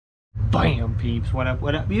Bam, peeps. What up,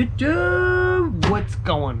 YouTube? What's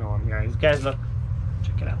going on, guys? Guys, look.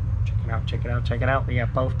 Check it out. Check it out. Check it out. Check it out. We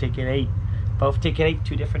got both ticket 8. Both ticket 8.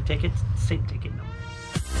 2 different tickets. Same ticket number.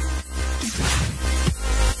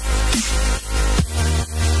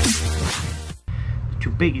 The 2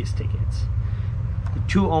 biggest tickets. The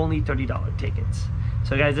 2 only $30 tickets.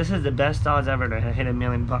 So, guys, this is the best odds ever to hit $1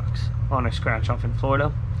 million on a scratch off in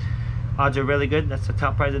Florida. Odds are really good. That's the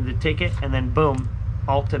top prize of the ticket. And then, boom.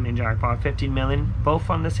 Ultimate jackpot, 15 million, both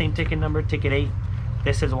on the same ticket number, ticket 8.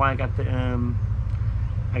 This is why I got the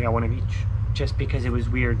I got one of each, just because it was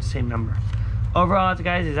weird, same number. Overall,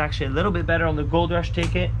 guys, is actually a little bit better on the Goldrush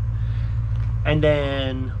ticket, and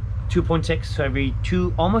then 2.6, so every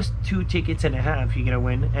almost 2 tickets and a half you get a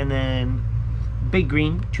win. And then Big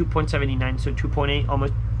Green, 2.79, so 2.8,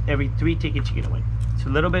 almost every 3 tickets you get a win. So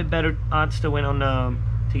a little bit better odds to win on the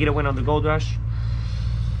get a win on the Goldrush.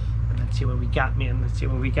 Let's see what we got, man. Let's see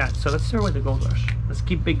what we got. So let's start with the Goldrush. Let's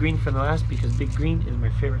keep Big Green for the last because Big Green is my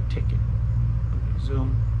favorite ticket. Okay,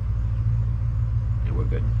 zoom. And we're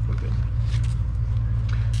good. We're good.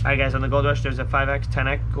 Alright, guys, on the Goldrush, there's a 5x,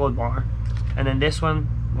 10x gold bar. And then this one,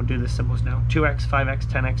 we'll do the symbols now. 2x, 5x,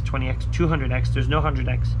 10x, 20x, 200x. There's no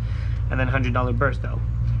 100x. And then $100 burst, though.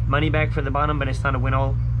 Money back for the bottom, but it's not a win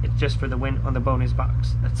all. It's just for the win on the bonus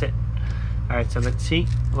box. That's it. Alright, so let's see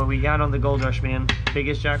what we got on the Goldrush, man.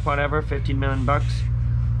 Biggest jackpot ever, 15 million bucks.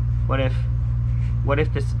 What if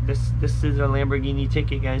this is a Lamborghini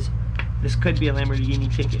ticket, guys? This could be a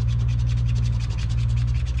Lamborghini ticket.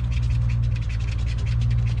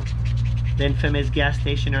 The infamous gas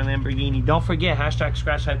station or Lamborghini. Don't forget, hashtag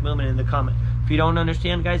Scratch Life Movement in the comment. If you don't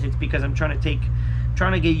understand, guys, it's because I'm trying to get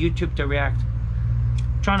YouTube to react.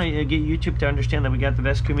 Trying to get YouTube to understand that we got the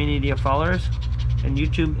best community of followers. And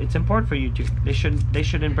YouTube, it's important for YouTube. They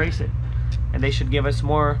should embrace it, and they should give us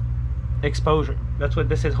more exposure. That's what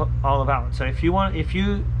this is all about. So if you are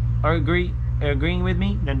agreeing with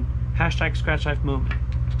me, then hashtag Scratch Life Movement.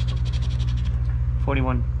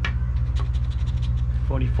 41,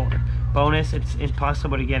 44. Bonus, it's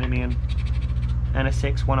impossible to get it, man. And a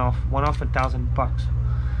 6, one off $1,000.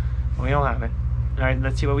 We don't have it. All right,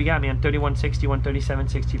 let's see what we got, man. 31, 61, 37,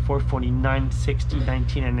 64, 49, 60,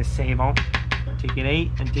 19, and a save all. Ticket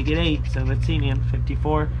 8 and ticket 8. So let's see, man.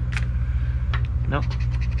 54. Nope.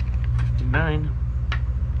 59.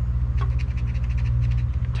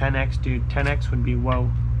 10x, dude. 10x would be whoa.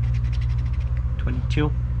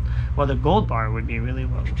 22. Well, the gold bar would be really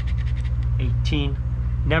low. 18.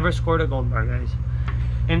 Never scored a gold bar, guys.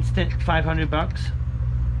 Instant 500 bucks.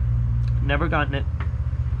 Never gotten it.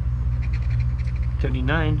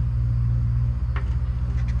 39.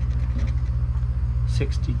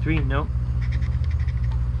 63. Nope.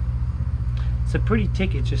 It's a pretty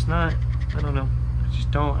ticket, just not, I don't know.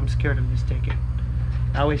 I'm scared of this ticket.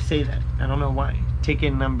 I always say that. I don't know why.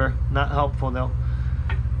 Ticket number, not helpful though.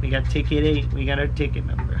 We got ticket 8, we got our ticket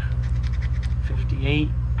number. 58.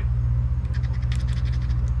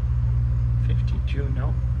 52,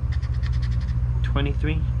 no.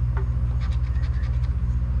 23.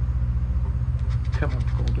 Come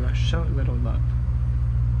on, Goldrush, show a little love.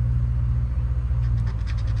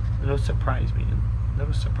 Little surprise, man.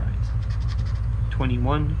 Little surprise.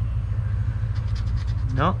 21.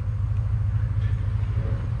 No.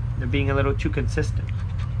 They're being a little too consistent.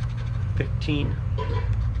 15.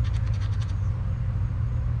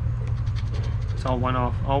 It's all one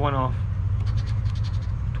off. All one off.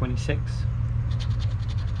 26.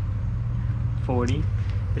 40.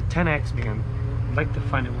 The 10x, man. I'd like to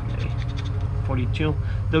find it one day. 42.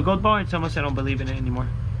 The gold bar, it's almost I don't believe in it anymore.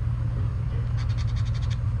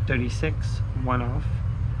 36. One off.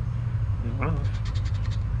 One off.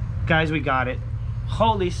 Guys, we got it.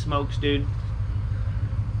 Holy smokes, dude.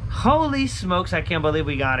 Holy smokes, I can't believe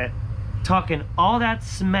we got it. Talking all that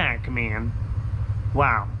smack, man.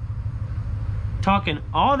 Wow. Talking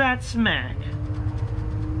all that smack.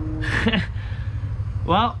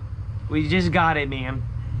 Well, we just got it, man.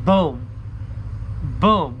 Boom.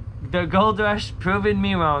 Boom. The Goldrush proving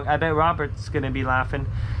me wrong. I bet Robert's gonna be laughing.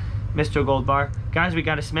 Mr. Gold Bar. Guys, we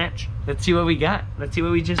got a smash. Let's see what we got. Let's see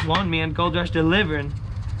what we just won, man. Goldrush delivering.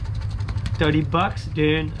 30 bucks,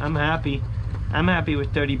 dude. I'm happy. I'm happy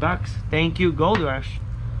with 30 bucks. Thank you, Goldrush.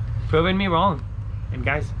 Proving me wrong. And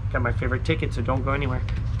guys, got my favorite ticket, so don't go anywhere.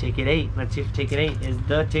 Ticket 8. Let's see if ticket 8 is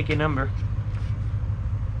the ticket number.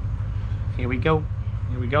 Here we go.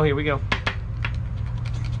 Here we go. Here we go.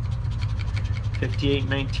 58,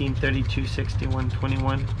 19, 32, 61,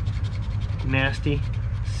 21. Nasty.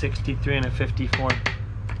 63 and a 54.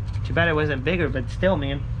 Too bad it wasn't bigger, but still,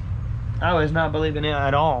 man. I was not believing it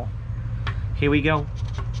at all. Here we go.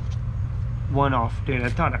 One off, dude. I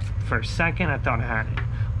thought for a second I thought I had it.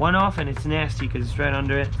 One off, and it's nasty because it's right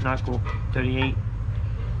under it. Not cool. 38,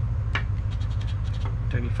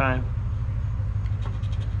 35,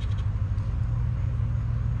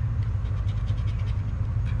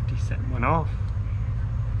 57. One off.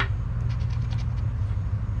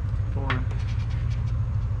 4.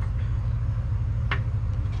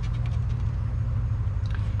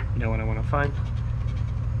 You know what I want to find?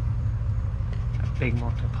 A big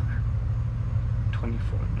multiplier.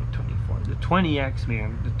 24, no 24. The 20x,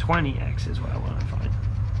 man. The 20x is what I want to find.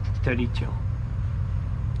 32.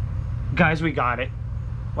 Guys, we got it.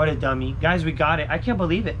 What a dummy. Guys, we got it. I can't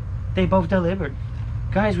believe it. They both delivered.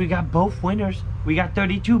 Guys, we got both winners. We got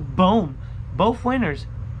 32. Boom. Both winners.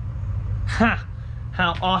 Ha!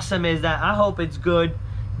 How awesome is that? I hope it's good.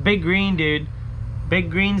 Big green, dude.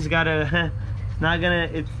 Big green's gotta... It's not gonna...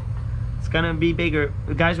 It's gonna be bigger.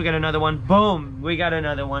 Guys, we got another one. Boom. We got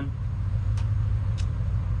another one.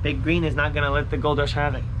 Big green is not gonna let the Goldrush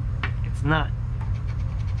have it. It's not.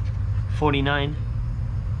 49.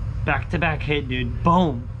 Back-to-back hit, dude.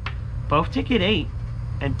 Boom. Both ticket 8.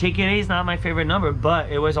 And ticket 8 is not my favorite number, but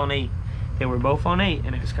it was on 8. They were both on 8,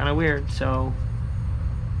 and it was kind of weird, so...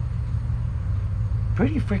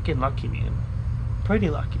 Pretty freaking lucky, man. Pretty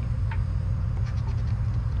lucky.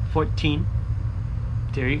 14.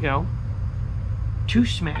 There you go. 2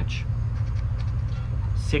 smash.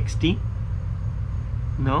 60.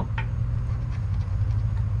 No.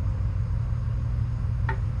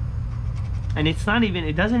 And it's not even,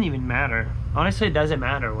 it doesn't even matter. Honestly, it doesn't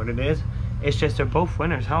matter what it is. It's just they're both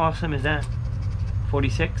winners. How awesome is that?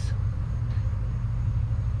 46.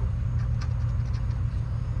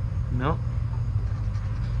 No.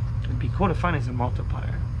 It'd be cool to find as a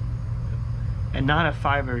multiplier. And not a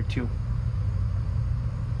 5 or a 2.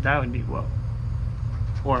 That would be whoa.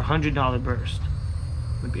 Or a $100 burst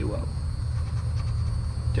would be whoa.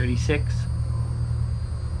 36.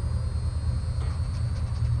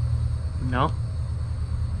 No.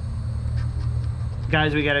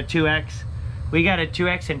 Guys, we got a 2x. We got a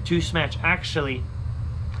 2x and 2 smash. Actually,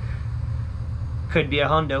 could be a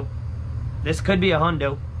hundo. This could be a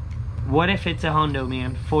hundo. What if it's a hundo,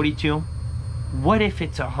 man? 42. What if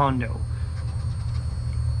it's a hundo?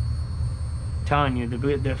 I'm telling you,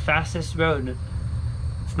 the fastest road.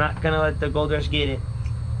 It's not gonna let the Goldrush get it.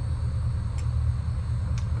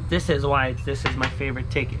 This is why this is my favorite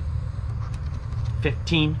ticket.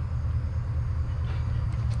 15.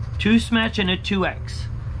 2 smash and a 2x.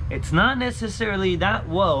 It's not necessarily that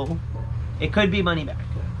whoa. It could be money back.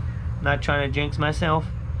 Not trying to jinx myself.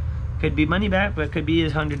 Could be money back, but it could be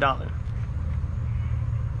his $100.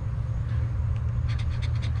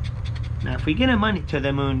 Now, if we get a money to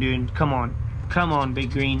the moon, dude, come on. Come on,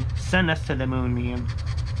 Big Green. Send us to the moon, man.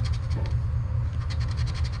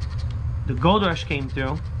 The Goldrush came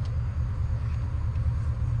through.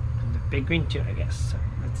 And the Big Green too, I guess. So,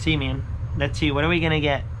 let's see, man. Let's see. What are we going to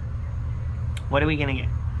get? What are we going to get?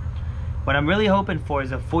 What I'm really hoping for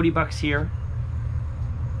is a 40 bucks here.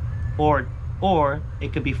 Or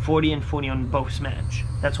it could be 40 and 40 on both smash.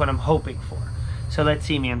 That's what I'm hoping for. So let's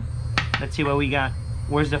see, man. Let's see what we got.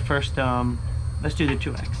 Where's the first, let's do the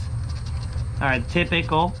 2x. Alright,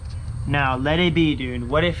 typical. Now, let it be, dude.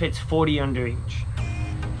 What if it's 40 under each?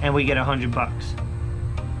 And we get 100 bucks.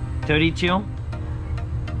 32.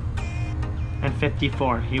 And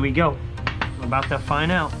 54. Here we go. We're about to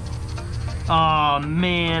find out. Oh,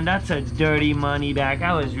 man. That's a dirty money back.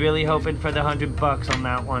 I was really hoping for the 100 bucks on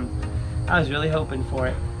that one. I was really hoping for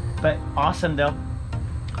it. But awesome, though.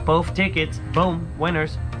 Both tickets. Boom.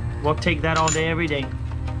 Winners. We'll take that all day, every day.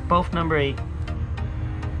 Both number 8.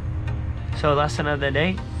 So lesson of the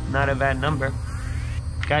day, not a bad number.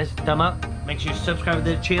 Guys, thumb up. Make sure you subscribe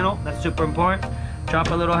to the channel. That's super important. Drop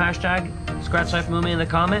a little hashtag, Scratch Life Movie in the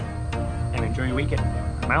comment. And enjoy your weekend.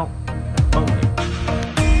 I'm out.